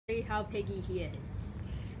How piggy he is.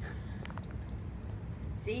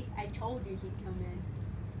 See, I told you he'd come in.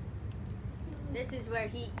 This is where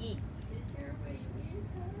he eats. Is there a way you eat,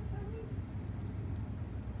 honey?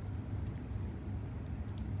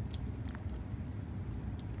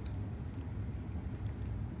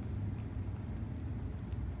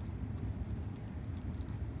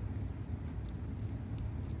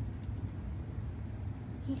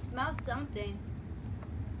 He smells something.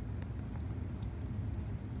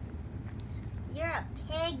 You're a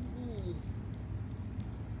piggy.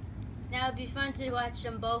 Now it'd be fun to watch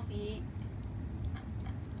them both eat.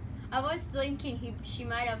 I was thinking she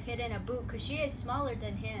might have hidden a boot because she is smaller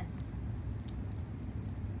than him.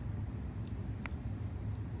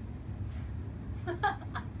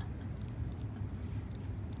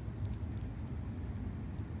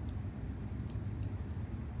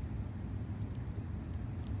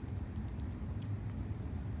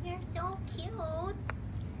 You're so cute.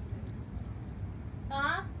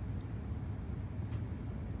 Huh?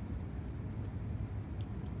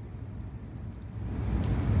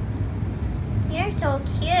 You're so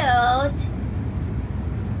cute.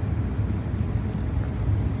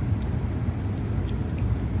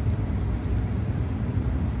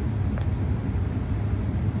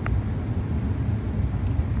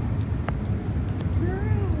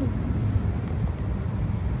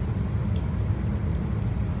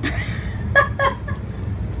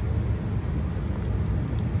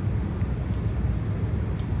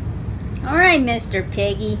 All right, Mr.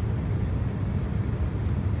 Piggy.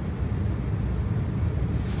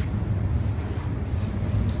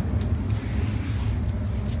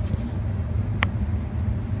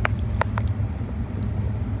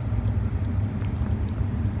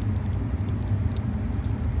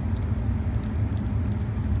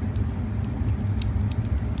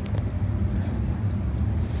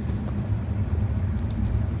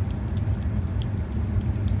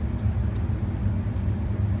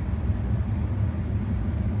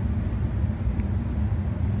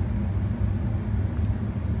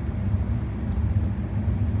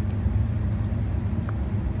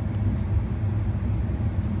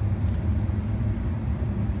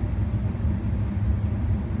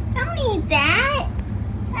 Don't eat that.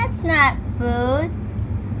 That's not food.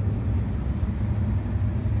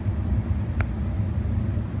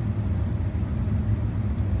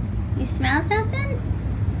 You smell something?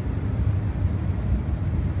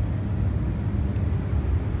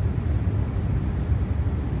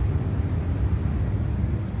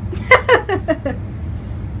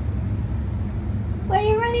 What are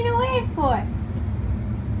you running away for?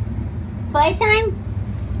 Playtime?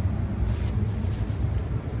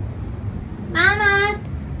 Mama!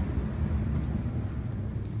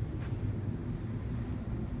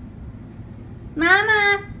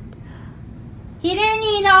 Mama! He didn't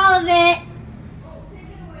eat all of it. Oh, take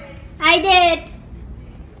it away. I did.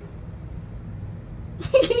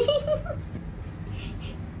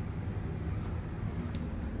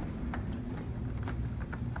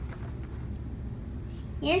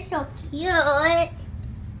 You're so cute.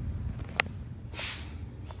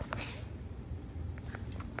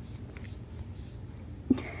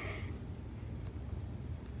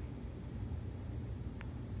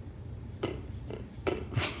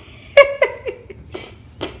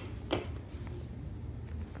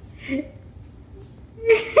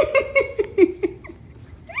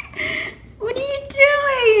 What are you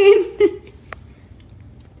doing?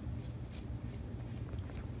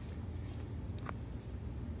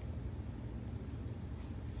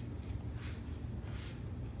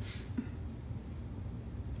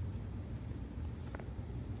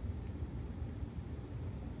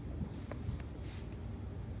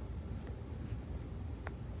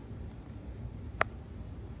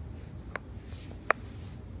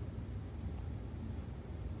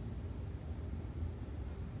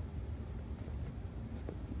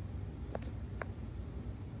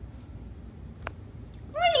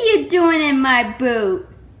 What are you doing in my boot?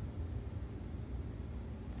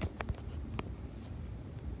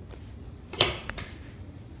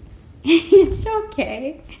 It's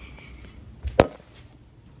okay.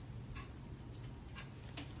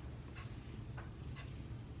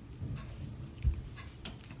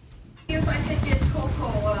 If I could get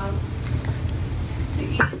Coco to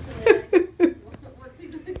eat what's he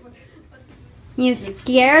doing? You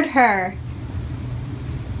scared her.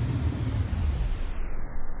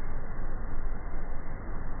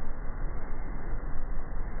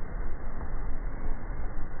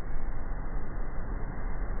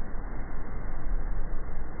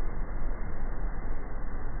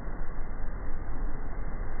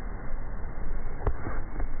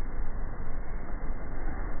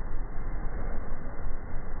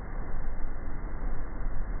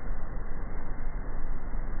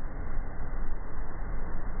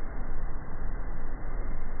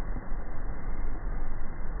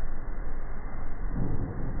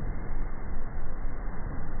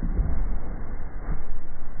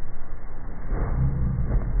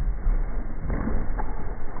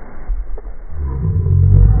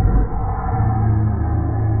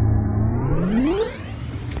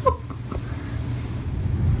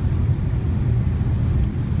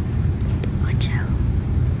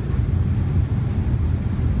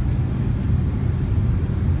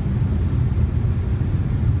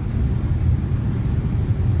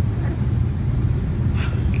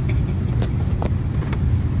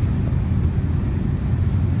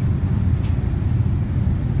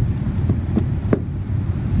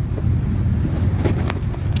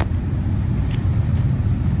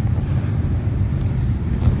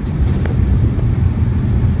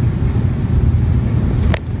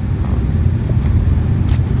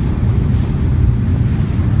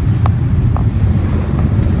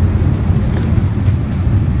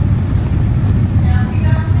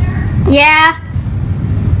 Yeah.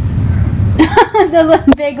 The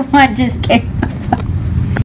little big one just kicked